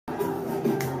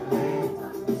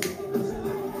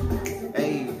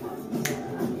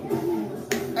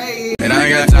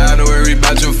ain't got time to worry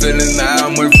about your feelings, now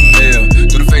I'm worth a meal.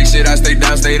 Through the fake shit, I stay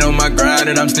down, stayed on my grind,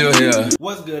 and I'm still here.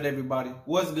 What's good, everybody?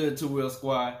 What's good, TWill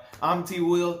Squad? I'm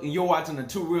TWill, and you're watching the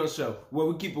TWill Show, where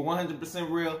we keep it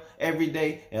 100% real every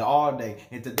day and all day.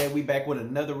 And today we back with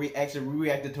another reaction. We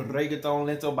reacted to Reggaetón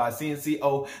Lento by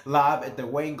CNCO live at the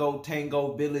Wango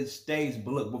Tango Village stage.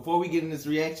 But look, before we get in this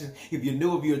reaction, if you're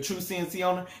new, if you're a true CNC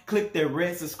owner, click that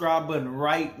red subscribe button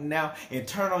right now and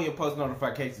turn on your post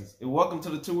notifications. And welcome to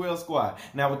the TWill Squad.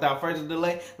 Now, without further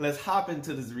delay, let's hop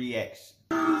into this reaction.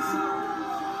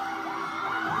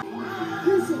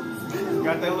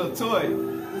 Got that little toy.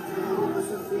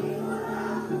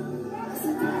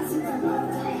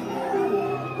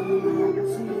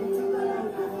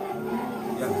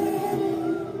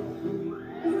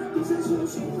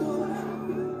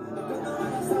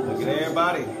 Look at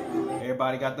everybody.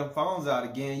 Everybody got them phones out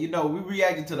again. You know, we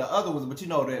reacted to the other ones, but you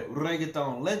know that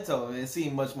Reggaetón Lento, it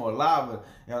seemed much more louder.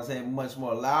 You know what I'm saying? Much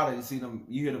more louder. You see them,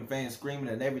 you hear them fans screaming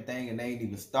and everything, and they ain't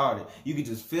even started. You can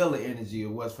just feel the energy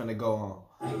of what's finna go on.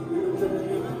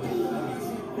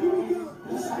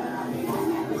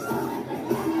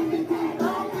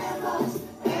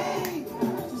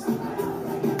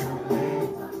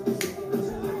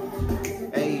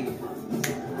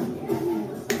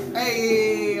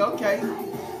 Hey, okay.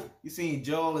 You seen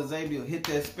Joel and Xavier hit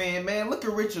that spin, man. Look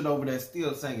at Richard over there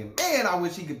still singing. Man, I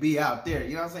wish he could be out there.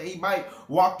 You know what I'm saying? He might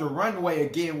walk the runway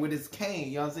again with his cane.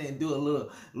 You know what I'm saying? Do a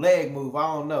little leg move. I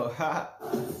don't know.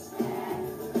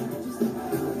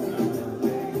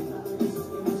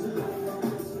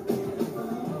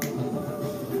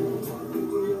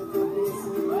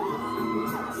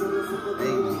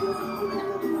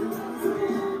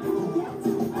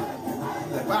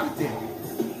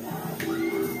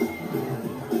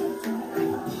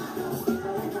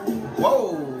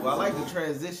 Whoa, I like the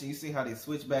transition. You see how they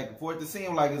switch back and forth. It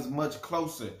seems like it's much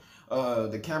closer.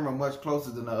 The camera much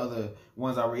closer than the other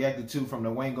ones I reacted to from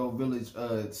the Wango Village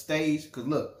stage. Cause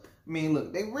look, I mean,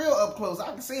 look, they real up close.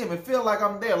 I can see them and feel like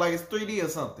I'm there, like it's 3D or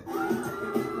something.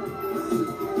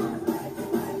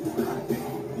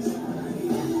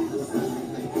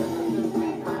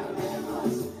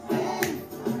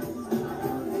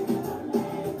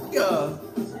 Yeah.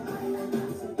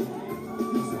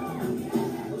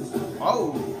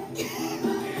 Oh,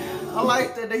 I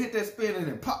like that they hit that spin and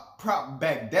then prop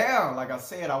back down. Like I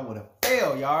said, I would have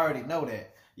failed. Y'all already know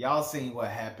that. Y'all seen what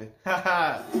happened.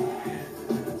 My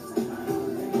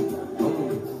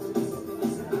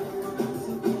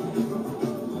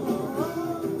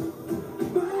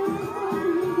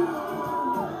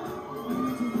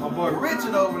boy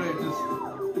Richard over there just...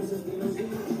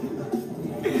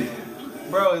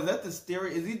 Bro, is that the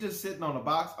stereo? Is he just sitting on the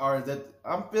box, or is that?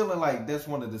 I'm feeling like that's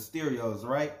one of the stereos,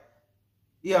 right?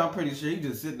 Yeah, I'm pretty sure he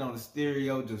just sitting on the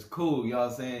stereo, just cool. Y'all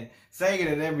saying, singing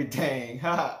and everything.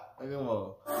 Ha! Come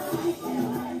on.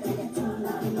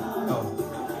 Oh.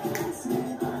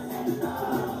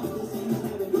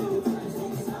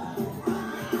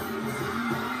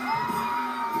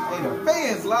 Hey, the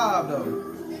fans live though.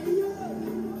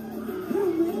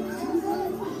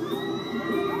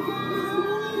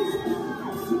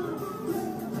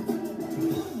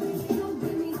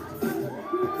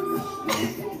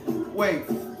 Wait,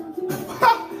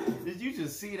 did you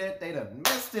just see that? They done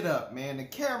messed it up, man. The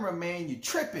cameraman, you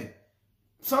tripping.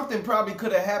 Something probably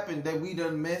could have happened that we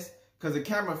done missed because the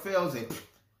camera fails it.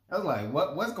 I was like,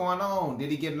 what's going on?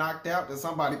 Did he get knocked out? Did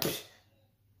somebody,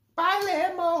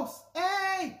 Bailemos,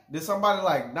 hey! Did somebody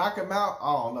like knock him out?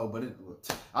 I don't know, but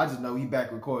I just know he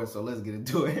back recording, so let's get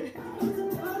into it.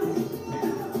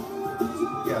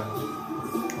 Yeah.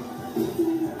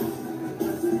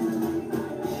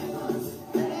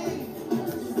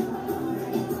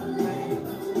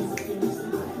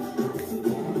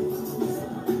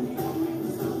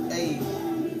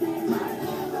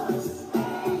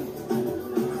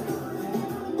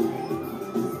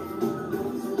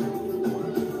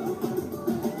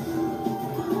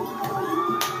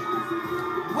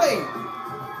 Wait,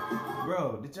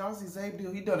 bro, did y'all see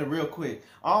Xavier? He done it real quick.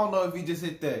 I don't know if he just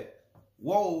hit that.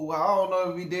 Whoa, I don't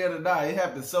know if he did or not. It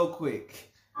happened so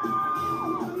quick.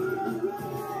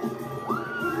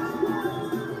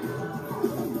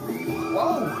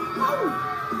 Whoa.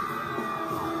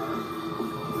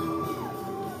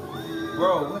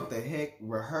 Bro, what the heck?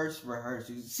 Rehearse.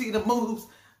 You see the moves?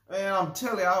 Man, I'm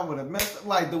telling you, I would have messed up.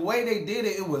 Like, the way they did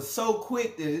it, it was so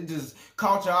quick that it just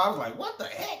caught y'all. I was like, what the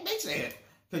heck? They said.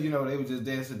 Because, you know, they was just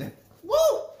dancing.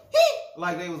 Woo! Hee!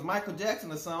 Like they was Michael Jackson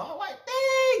or something. I'm like,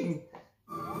 dang!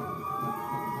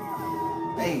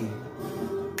 Hey.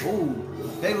 Ooh.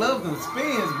 They love them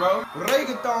spins, bro.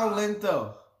 Reggaetón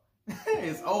Lento.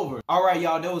 It's over. All right,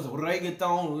 y'all. That was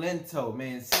Reggaetón Lento,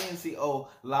 man. CNCO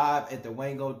live at the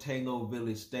Wango Tango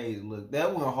Village stage. Look,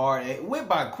 that went hard. It went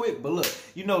by quick, but look,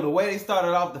 you know, the way they started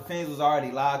off, the fans was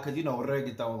already live because, you know,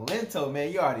 Reggaetón Lento,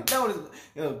 man, you already know this.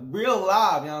 It was real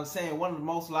live, you know what I'm saying? One of the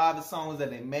most livest songs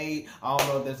that they made. I don't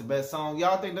know if that's the best song.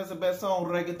 Y'all think that's the best song,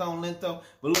 Reggaetón Lento?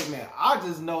 But look, man, I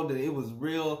just know that it was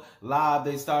real live.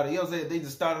 They started, you know what I'm saying? They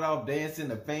just started off dancing.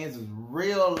 The fans was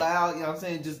real loud, you know what I'm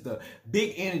saying? Just the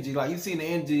big energy. Like, you seen the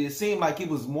energy. It seemed like it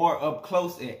was more up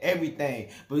close and everything.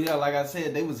 But yeah, like I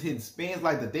said, they was hitting spins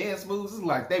like the dance moves. It's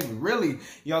like they was really, you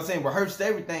know what I'm saying, rehearsed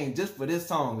everything just for this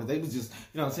song. Cause they was just,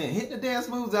 you know what I'm saying, hitting the dance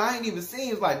moves that I ain't even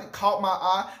seen. It's like it caught my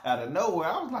eye out of nowhere.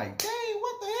 I was like, dang,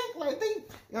 what the heck? Like they, you know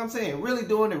what I'm saying, really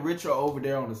doing it. Richard over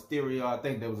there on the stereo. I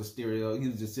think there was a stereo. He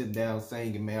was just sitting down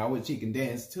singing, man. I wish he can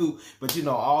dance too. But you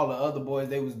know, all the other boys,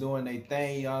 they was doing their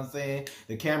thing, you know what I'm saying?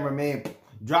 The cameraman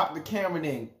dropped the camera and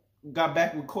then got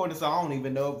back recording, so I don't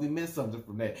even know if we missed something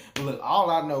from that. But look,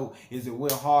 all I know is it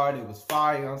went hard, it was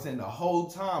fire, you know what I'm saying, the whole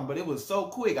time, but it was so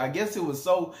quick. I guess it was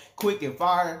so quick and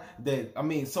fire that, I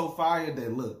mean, so fire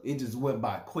that, look, it just went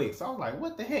by quick. So I was like,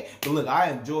 what the heck? But look, I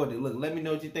enjoyed it. Look, let me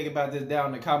know what you think about this down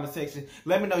in the comment section.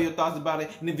 Let me know your thoughts about it.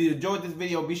 And if you enjoyed this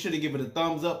video, be sure to give it a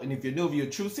thumbs up. And if you're new, if you're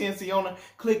a true CNC owner,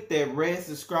 click that red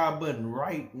subscribe button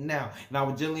right now. And I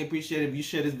would genuinely appreciate it if you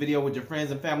share this video with your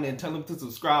friends and family and tell them to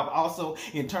subscribe also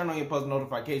and turn on your post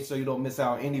notifications so you don't miss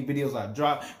out on any videos I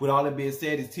drop. With all that being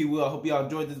said, it's TWill. I hope y'all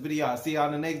enjoyed this video. I'll see y'all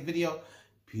in the next video.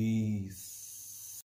 Peace.